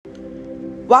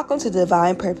Welcome to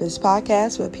Divine Purpose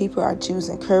Podcast, where people are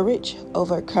choosing courage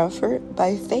over comfort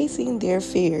by facing their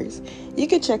fears. You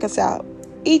can check us out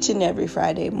each and every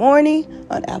Friday morning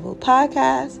on Apple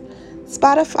Podcasts,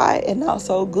 Spotify, and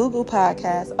also Google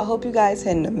Podcasts. I hope you guys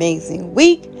had an amazing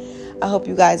week. I hope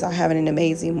you guys are having an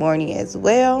amazing morning as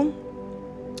well.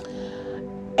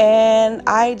 And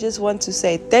I just want to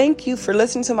say thank you for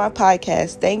listening to my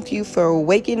podcast. Thank you for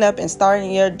waking up and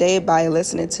starting your day by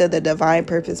listening to the Divine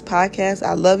Purpose Podcast.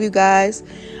 I love you guys.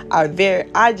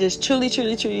 I just truly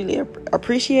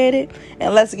appreciate it.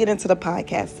 And let's get into the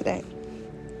podcast today.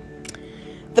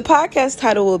 The podcast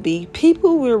title will be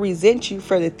People Will Resent You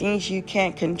for the Things You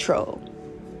Can't Control.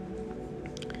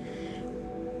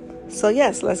 So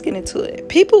yes, let's get into it.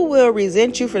 People will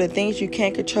resent you for the things you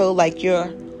can't control, like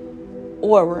your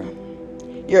aura,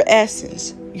 your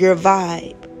essence, your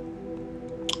vibe.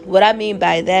 What I mean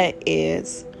by that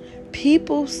is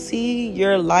people see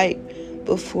your light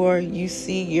before you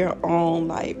see your own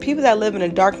light. People that live in the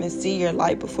darkness see your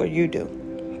light before you do.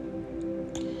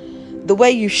 The way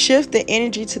you shift the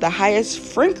energy to the highest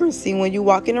frequency when you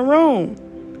walk in a room.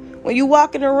 When you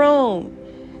walk in a room,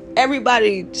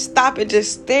 everybody stop and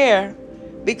just stare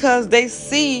because they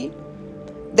see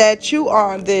that you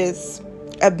are this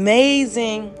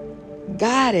amazing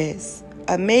goddess,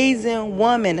 amazing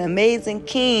woman, amazing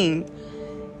king,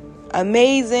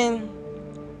 amazing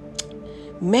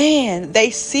man.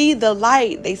 They see the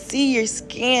light. They see your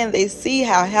skin. They see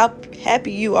how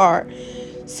happy you are.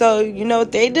 So you know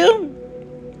what they do?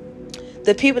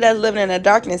 The people that's living in the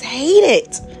darkness hate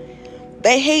it.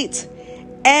 They hate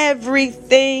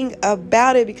everything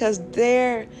about it because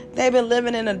they've been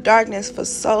living in the darkness for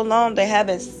so long. They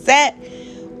haven't sat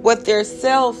with their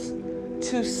self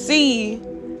to see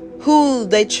who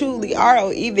they truly are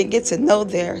or even get to know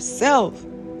their self.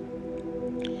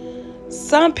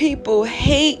 Some people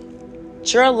hate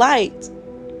your light.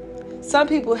 Some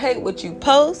people hate what you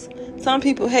post. Some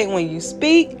people hate when you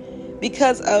speak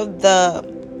because of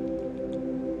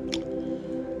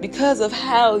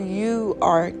how you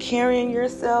are carrying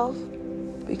yourself,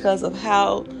 because of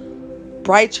how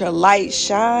bright your light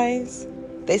shines.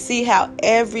 They see how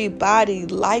everybody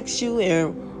likes you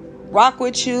and rock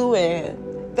with you, and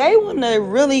they want to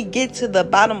really get to the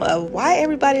bottom of why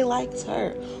everybody likes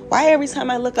her. Why every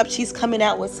time I look up, she's coming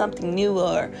out with something new,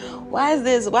 or why is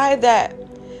this, why that?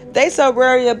 They so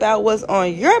worried about what's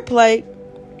on your plate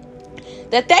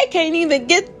that they can't even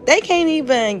get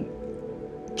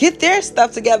their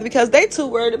stuff together because they too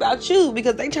worried about you,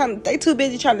 because they too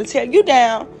busy trying to tear you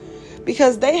down.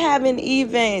 Because they haven't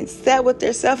even sat with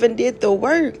themselves and did the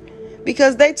work.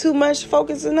 Because they too much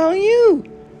focusing on you.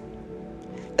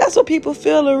 That's what people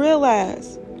fail to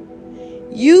realize.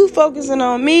 You focusing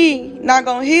on me not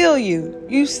going to heal you.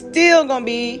 You still going to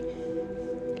be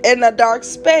in a dark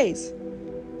space.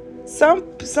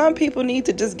 Some people need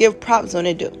to just give props when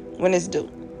it's due.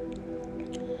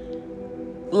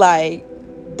 Like,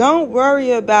 don't worry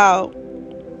about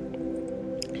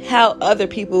how other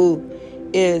people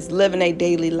is living a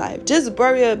daily life. Just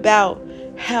worry about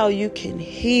how you can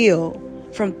heal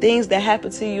from things that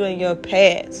happened to you in your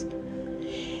past.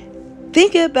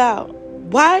 Think about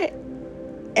why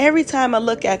every time I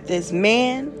look at this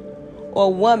man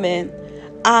or woman,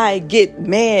 I get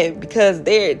mad because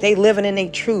they living in their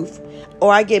truth.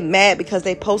 Or I get mad because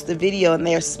they post a video and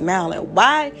they're smiling.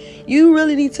 Why? You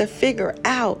really need to figure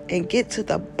out and get to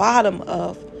the bottom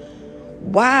of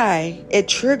why it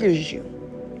triggers you.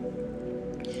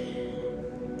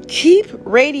 Keep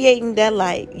radiating that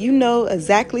light. You know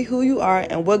exactly who you are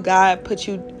and what God put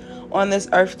you on this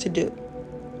earth to do.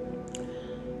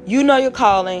 You know your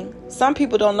calling. Some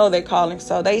people don't know their calling,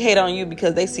 so they hate on you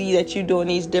because they see that you're doing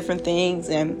these different things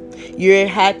and you're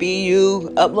happy.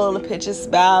 You upload the pictures,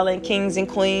 smiling, kings and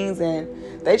queens, and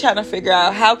they trying to figure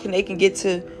out how they can get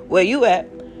to where you at.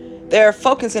 They're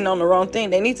focusing on the wrong thing.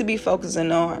 They need to be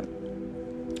focusing on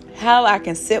how I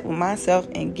can sit with myself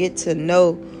and get to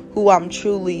know who I'm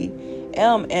truly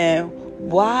am, and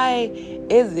why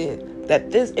is it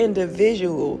that this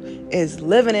individual is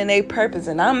living in a purpose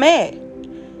and I'm mad.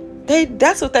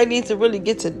 That's what they need to really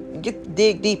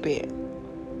dig deep in.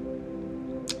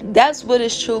 That's what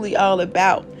it's truly all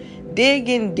about.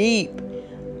 Digging deep,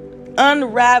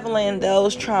 unraveling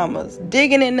those traumas,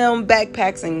 digging in them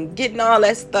backpacks and getting all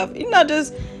that stuff. You know,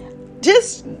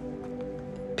 just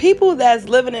people that's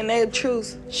living in their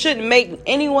truth shouldn't make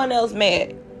anyone else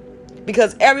mad.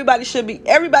 Because everybody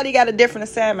got a different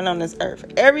assignment on this earth.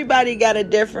 Everybody got a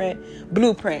different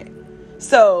blueprint.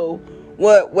 So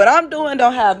what I'm doing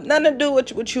don't have nothing to do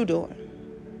with what you doing.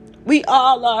 We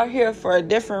all are here for a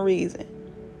different reason.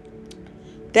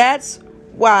 That's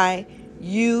why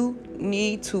You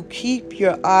need to keep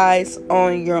your eyes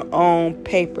on your own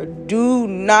paper. Do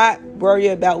not worry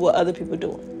about what other people are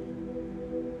doing.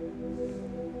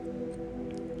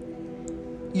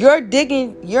 Your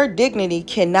dignity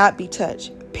cannot be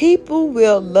touched. People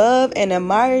will love and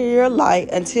admire your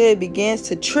light until it begins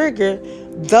to trigger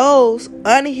those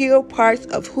unhealed parts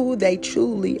of who they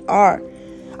truly are.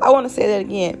 I want to say that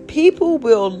again. People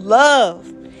will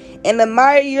love and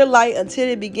admire your light until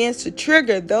it begins to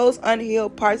trigger those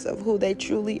unhealed parts of who they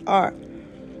truly are.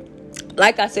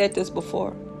 Like I said this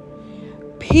before,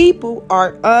 people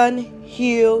are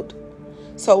unhealed.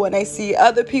 So when they see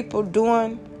other people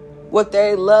doing what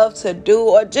they love to do,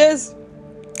 or just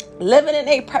living in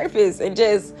their purpose and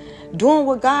just doing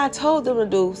what God told them to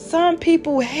do, some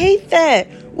people hate that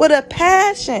with a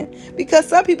passion, because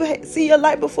some people see your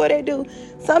light before they do.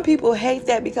 Some people hate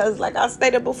that because, like I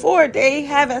stated before, they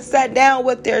haven't sat down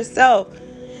with their self.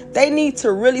 They need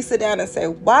to really sit down and say,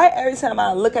 why every time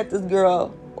I look at this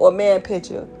girl or man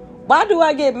picture, why do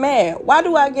I get mad? Why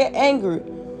do I get angry?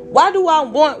 Why do I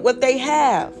want what they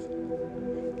have?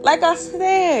 Like I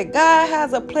said, God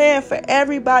has a plan for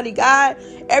everybody.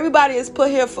 Everybody is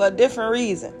put here for a different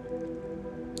reason.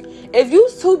 If you're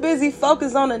too busy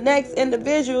focused on the next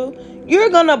individual,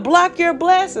 you're going to block your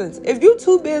blessings. If you're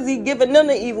too busy giving them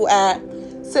the evil eye,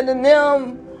 sending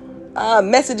them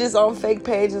messages on fake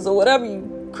pages or whatever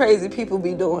you crazy people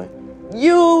be doing,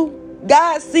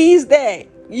 God sees that.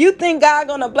 You think God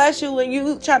going to bless you when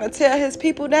you trying to tear his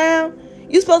people down?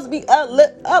 You're supposed to be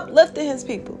uplifting his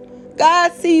people.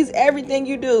 God sees everything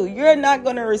you do. You're not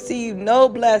going to receive no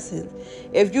blessings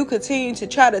if you continue to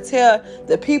try to tell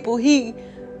the people he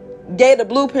gave the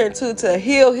blueprint to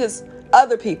heal his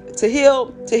other people, to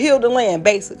heal the land,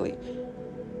 basically.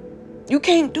 You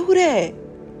can't do that.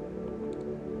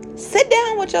 Sit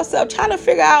down with yourself. Try to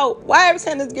figure out why every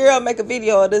time this girl make a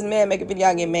video or this man make a video,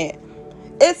 I get mad.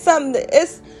 It's something.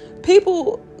 It's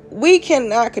people. We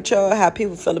cannot control how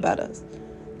people feel about us.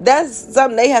 That's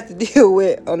something they have to deal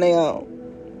with on their own.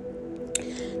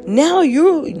 Now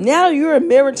you're a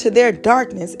mirror to their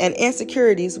darkness and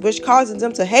insecurities, which causes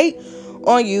them to hate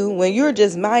on you when you're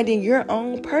just minding your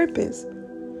own purpose.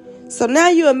 So now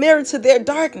you're a mirror to their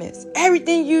darkness.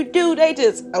 Everything you do, they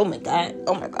just, oh my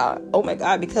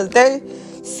God, because they're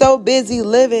so busy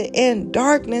living in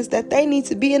darkness that they need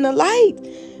to be in the light.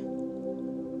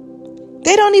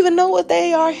 They don't even know what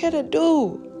they are here to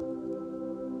do,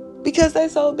 because they're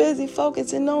so busy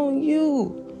focusing on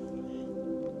you.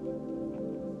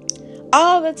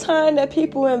 All the time that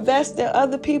people invest in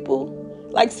other people,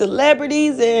 like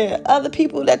celebrities and other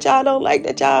people that y'all don't like,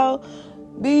 that y'all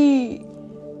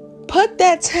put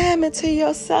that time into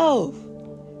yourself.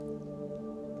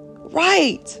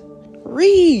 Write,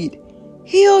 read,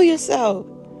 heal yourself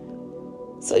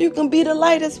so you can be the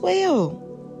light as well.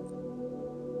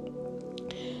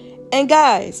 And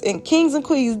guys, and kings and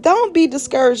queens, don't be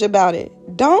discouraged about it.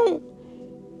 Don't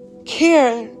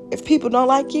care if people don't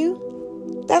like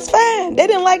you. That's fine. They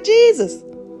didn't like Jesus.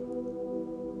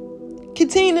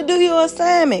 Continue to do your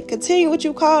assignment. Continue to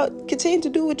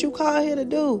do what you call here to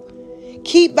do.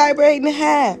 Keep vibrating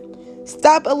high.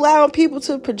 Stop allowing people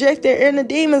to project their inner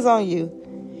demons on you.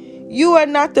 You are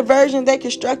not the version they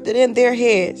constructed in their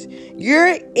heads.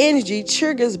 Your energy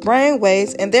triggers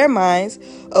brainwaves in their minds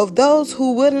of those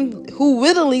who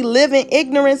willingly live in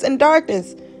ignorance and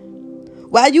darkness,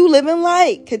 while you live in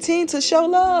light. Continue to show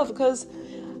love, because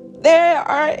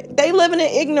they living in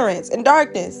ignorance and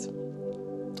darkness.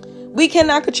 We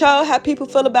cannot control how people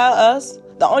feel about us.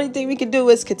 The only thing we can do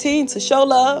is continue to show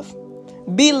love,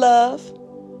 be love.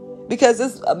 Because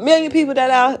there's a million people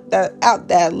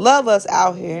that love us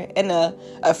out here, and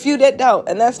a few that don't,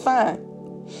 and that's fine.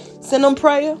 Send them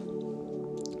prayer.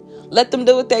 Let them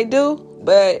do what they do.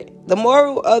 But the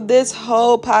moral of this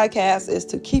whole podcast is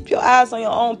to keep your eyes on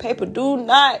your own paper. Do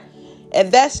not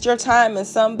invest your time in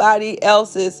somebody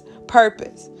else's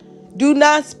purpose. Do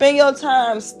not spend your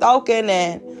time stalking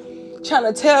and trying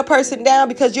to tear a person down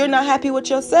because you're not happy with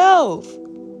yourself.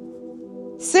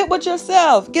 Sit with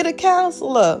yourself. Get a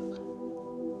counselor.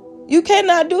 You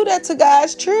cannot do that to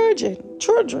God's children.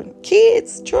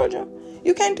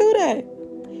 You can't do that.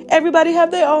 Everybody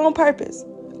have their own purpose.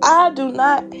 I do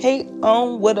not hate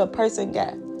on what a person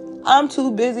got. I'm too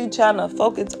busy trying to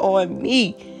focus on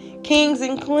me. Kings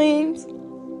and queens,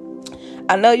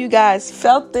 I know you guys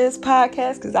felt this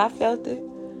podcast because I felt it.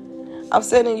 I'm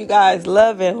sending you guys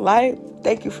love and light.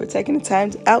 Thank you for taking the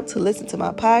time out to listen to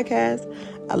my podcast.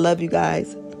 I love you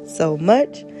guys so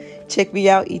much. Check me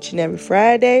out each and every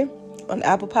Friday on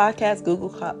Apple Podcasts, Google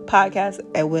Podcasts,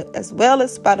 as well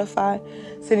as Spotify.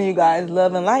 Sending you guys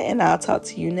love and light, and I'll talk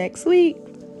to you next week.